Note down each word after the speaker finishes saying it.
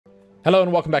Hello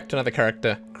and welcome back to another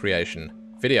character creation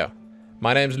video.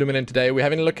 My name's Lumin and today we're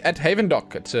having a look at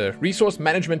Havendock. It's a resource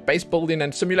management base building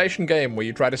and simulation game where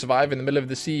you try to survive in the middle of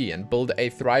the sea and build a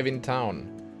thriving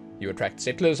town. You attract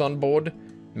settlers on board,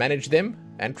 manage them,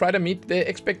 and try to meet their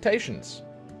expectations.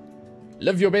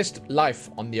 Live your best life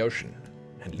on the ocean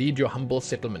and lead your humble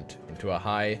settlement into a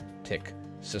high-tech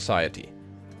society.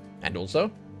 And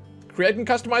also, create and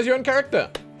customize your own character.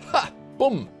 Ha!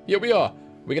 Boom! Here we are.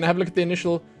 We're going to have a look at the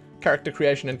initial character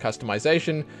creation and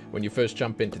customization when you first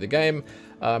jump into the game.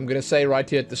 I'm going to say right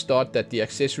here at the start that the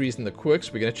accessories and the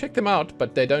quirks, we're going to check them out,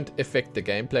 but they don't affect the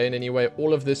gameplay in any way.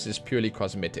 All of this is purely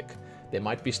cosmetic. There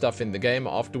might be stuff in the game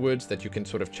afterwards that you can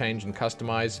sort of change and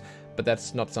customize, but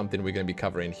that's not something we're going to be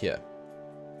covering here.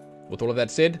 With all of that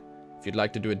said, if you'd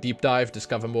like to do a deep dive,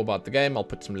 discover more about the game, I'll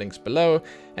put some links below,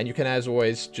 and you can, as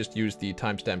always, just use the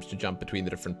timestamps to jump between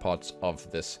the different parts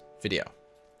of this video.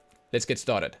 Let's get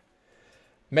started.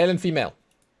 Male and female.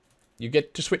 You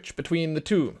get to switch between the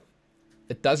two.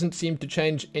 It doesn't seem to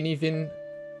change anything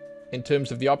in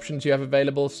terms of the options you have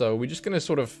available, so we're just going to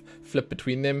sort of flip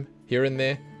between them here and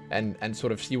there and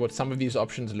sort of see what some of these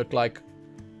options look like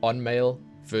on male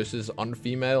versus on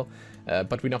female,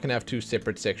 but we're not going to have two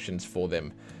separate sections for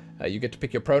them. You get to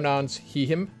pick your pronouns, he,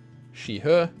 him, she,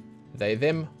 her, they,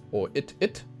 them, or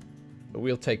it.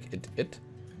 We'll take it.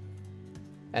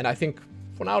 And I think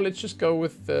for now, let's just go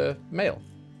with male.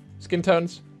 Skin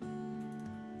tones.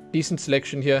 Decent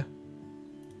selection here.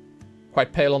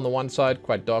 Quite pale on the one side,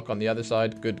 quite dark on the other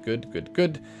side.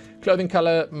 Good. Clothing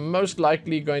color, most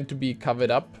likely going to be covered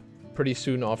up pretty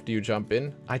soon after you jump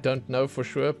in. I don't know for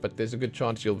sure, but there's a good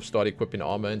chance you'll start equipping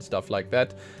armor and stuff like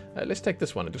that. Let's take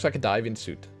this one. It looks like a diving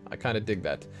suit. I kind of dig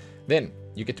that. Then,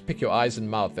 you get to pick your eyes and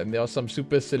mouth, and there are some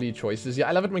super silly choices. Yeah,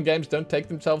 I love it when games don't take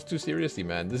themselves too seriously,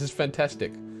 man. This is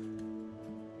fantastic.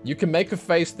 You can make a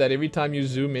face that every time you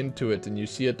zoom into it and you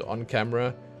see it on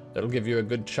camera, that'll give you a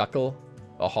good chuckle,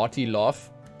 a hearty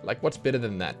laugh. Like, what's better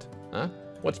than that? Huh?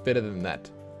 What's better than that?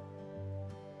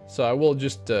 So I will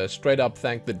just straight up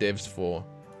thank the devs for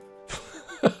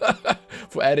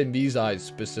for adding these eyes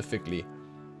specifically.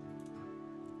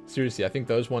 Seriously, I think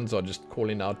those ones are just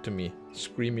calling out to me,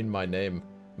 screaming my name.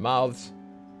 Mouths.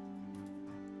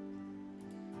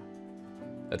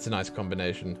 That's a nice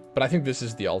combination. But I think this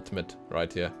is the ultimate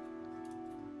right here.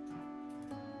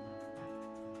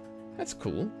 That's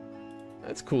cool.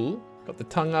 That's cool. Got the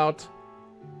tongue out.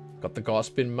 Got the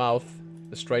gasping mouth.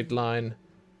 The straight line.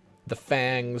 The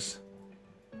fangs.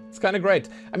 It's kind of great.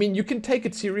 I mean, you can take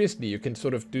it seriously. You can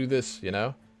sort of do this, you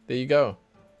know. There you go.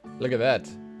 Look at that.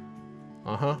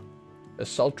 Uh-huh. A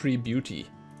sultry beauty.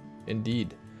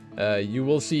 Indeed. You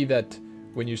will see that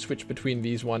when you switch between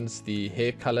these ones, the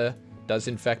hair color does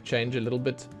in fact change a little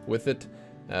bit with it,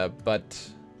 but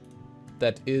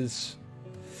that is,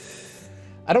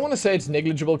 I don't want to say it's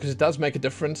negligible because it does make a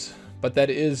difference, but that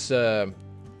is a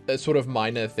sort of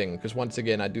minor thing, because once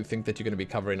again I do think that you're going to be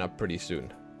covering up pretty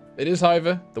soon. It is,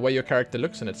 however, the way your character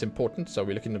looks, and it's important, so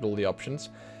we're looking at all the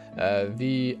options.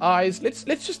 The eyes, let's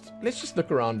just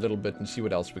look around a little bit and see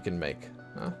what else we can make.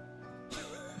 Huh?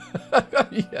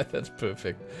 Yeah, that's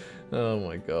perfect. Oh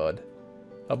my god.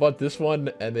 How about this one?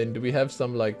 And then do we have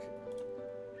some like...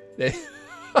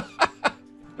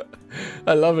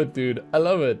 I love it, dude. I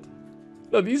love it.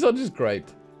 No, these are just great.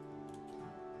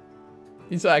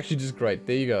 These are actually just great.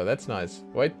 There you go. That's nice.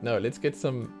 Wait, no, let's get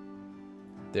some...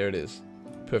 There it is.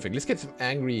 Perfect. Let's get some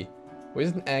angry...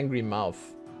 Where's an angry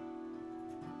mouth?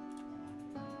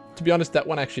 To be honest, that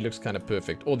one actually looks kind of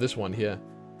perfect. Or this one here.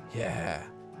 Yeah,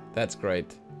 that's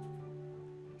great.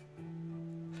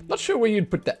 Not sure where you'd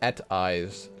put the at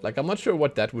eyes. Like, I'm not sure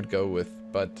what that would go with,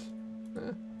 but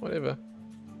whatever.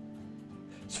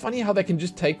 It's funny how they can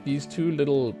just take these two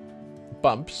little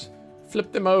bumps,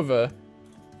 flip them over,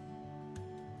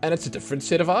 and it's a different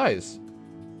set of eyes.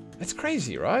 That's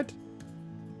crazy, right?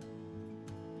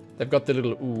 They've got the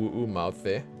little ooh mouth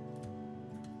there.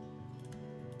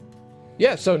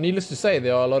 Yeah, so needless to say,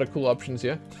 there are a lot of cool options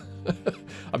here.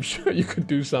 I'm sure you could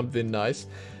do something nice.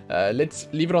 Let's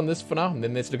leave it on this for now, and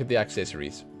then let's look at the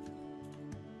accessories.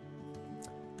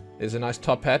 There's a nice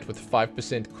top hat with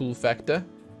 5% cool factor.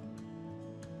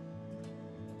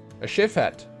 A chef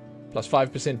hat, plus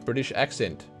 5% British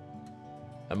accent.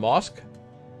 A mask,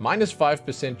 minus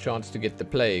 5% chance to get the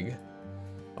plague,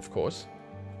 of course.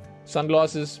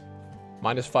 Sunglasses,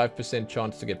 minus 5%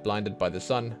 chance to get blinded by the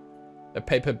sun. A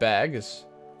paper bag is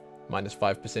minus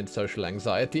 5% social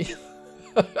anxiety.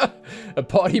 A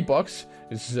party box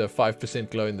is 5%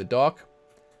 glow in the dark.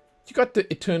 You got the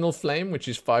eternal flame, which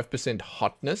is 5%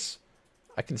 hotness.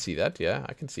 I can see that, yeah,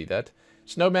 I can see that.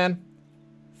 Snowman,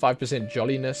 5%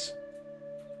 jolliness.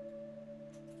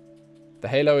 The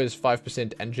halo is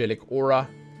 5% angelic aura.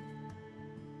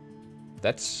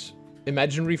 That's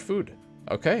imaginary food.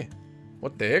 Okay.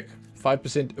 What the heck?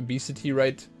 5% obesity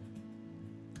rate.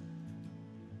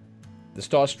 The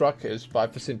starstruck is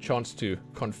 5% chance to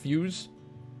confuse.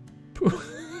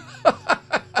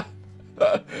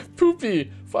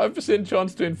 Poopy, 5%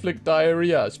 chance to inflict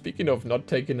diarrhea. Speaking of not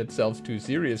taking itself too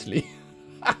seriously.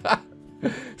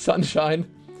 Sunshine,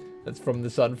 that's from the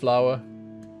sunflower.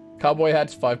 Cowboy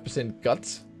hats, 5%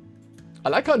 guts. I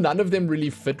like how none of them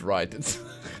really fit right. It's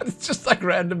just like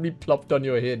randomly plopped on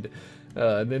your head.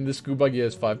 And then the scuba gear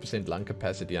is 5% lung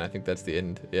capacity, and I think that's the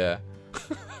end. Yeah.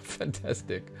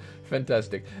 Fantastic.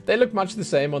 Fantastic. They look much the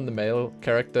same on the male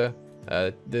character.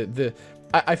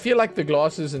 I feel like the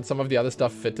glasses and some of the other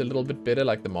stuff fit a little bit better,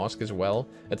 like the mask as well.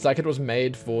 It's like it was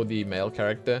made for the male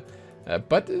character.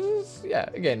 But, yeah,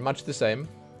 again, much the same.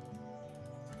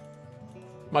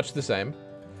 Much the same.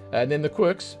 And then the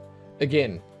quirks,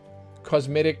 again,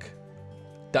 cosmetic,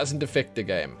 doesn't affect the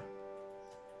game.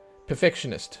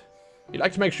 Perfectionist. You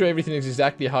like to make sure everything is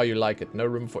exactly how you like it. No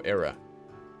room for error.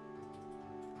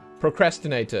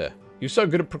 Procrastinator. You're so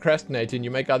good at procrastinating,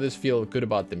 you make others feel good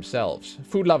about themselves.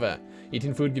 Food lover.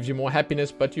 Eating food gives you more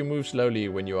happiness, but you move slowly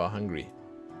when you are hungry.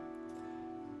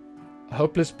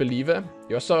 Hopeless believer.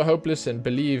 You're so hopeless and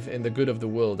believe in the good of the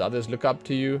world. Others look up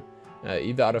to you,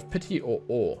 either out of pity or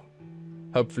awe.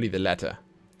 Hopefully the latter.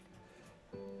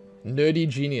 Nerdy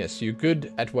genius. You're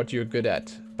good at what you're good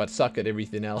at, but suck at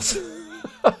everything else.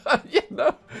 Yeah,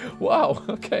 no. Wow,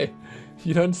 okay.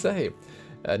 You don't say.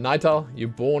 Night owl. You're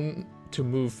born to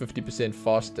move 50%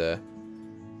 faster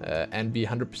and be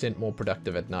 100% more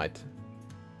productive at night.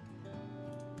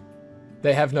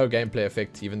 They have no gameplay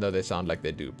effect, even though they sound like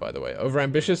they do, by the way.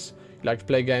 Overambitious. You like to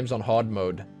play games on hard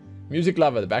mode. Music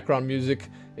lover. The background music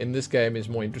in this game is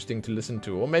more interesting to listen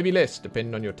to, or maybe less,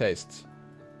 depending on your tastes.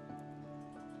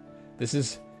 This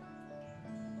is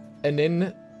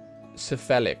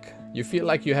anencephalic. You feel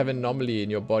like you have an anomaly in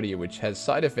your body which has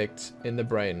side effects in the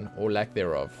brain, or lack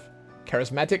thereof.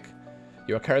 Charismatic.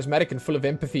 You are charismatic and full of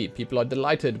empathy. People are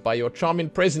delighted by your charming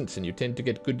presence, and you tend to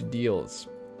get good deals.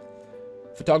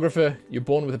 Photographer. You're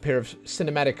born with a pair of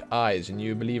cinematic eyes, and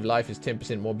you believe life is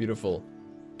 10% more beautiful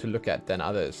to look at than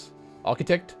others.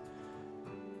 Architect.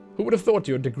 Who would have thought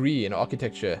your degree in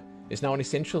architecture is now an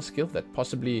essential skill that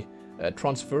possibly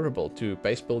transferable to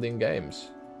base building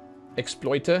games.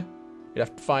 Exploiter.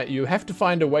 You have to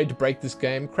find a way to break this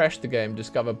game, crash the game,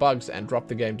 discover bugs, and drop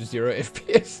the game to 0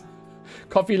 FPS.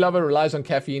 Coffee lover relies on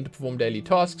caffeine to perform daily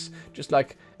tasks, just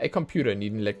like a computer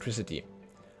needing electricity.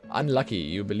 Unlucky.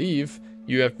 You believe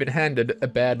you have been handed a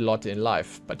bad lot in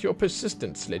life, but your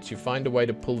persistence lets you find a way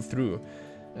to pull through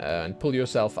and pull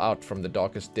yourself out from the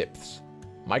darkest depths.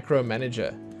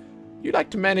 Micromanager. You like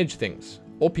to manage things,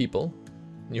 or people,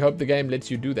 and you hope the game lets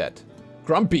you do that.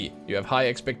 Grumpy. You have high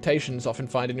expectations, often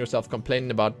finding yourself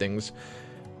complaining about things,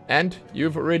 and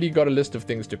you've already got a list of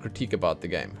things to critique about the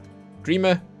game.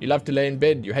 Dreamer. You love to lay in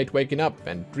bed, you hate waking up,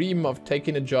 and dream of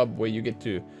taking a job where you get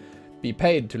to be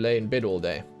paid to lay in bed all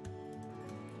day.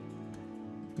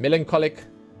 Melancholic.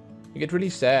 You get really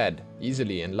sad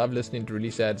easily and love listening to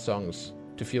really sad songs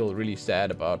to feel really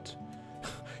sad about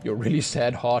your really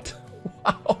sad heart.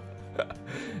 Wow.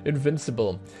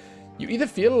 Invincible. You either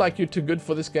feel like you're too good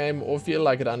for this game or feel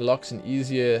like it unlocks an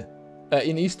Easter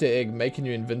egg making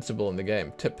you invincible in the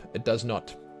game. Tip, it does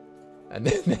not. And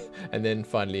then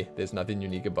finally, there's nothing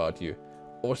unique about you.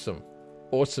 Awesome.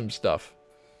 Awesome stuff.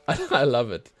 I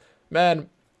love it. Man,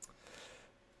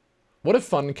 what a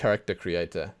fun character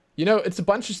creator. You know, it's a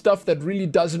bunch of stuff that really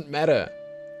doesn't matter,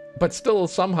 but still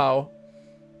somehow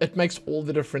it makes all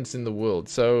the difference in the world.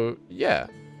 So yeah,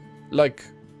 like,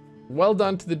 well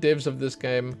done to the devs of this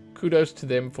game. Kudos to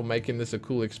them for making this a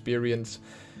cool experience.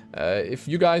 If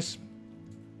you guys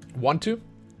want to,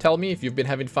 tell me if you've been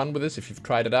having fun with this, if you've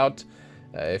tried it out,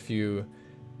 if you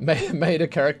made a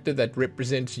character that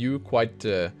represents you quite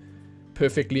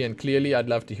perfectly and clearly. I'd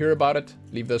love to hear about it.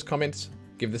 Leave those comments.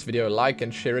 Give this video a like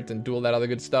and share it and do all that other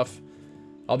good stuff.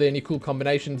 Are there any cool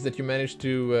combinations that you managed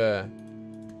to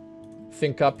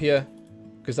think up here?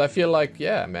 Because I feel like,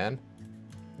 yeah, man,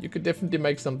 you could definitely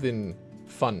make something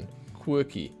fun,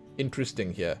 quirky,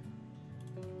 interesting here.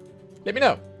 Let me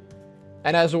know.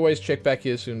 And as always, check back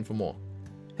here soon for more.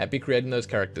 Happy creating those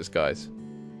characters, guys.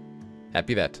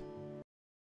 Happy that.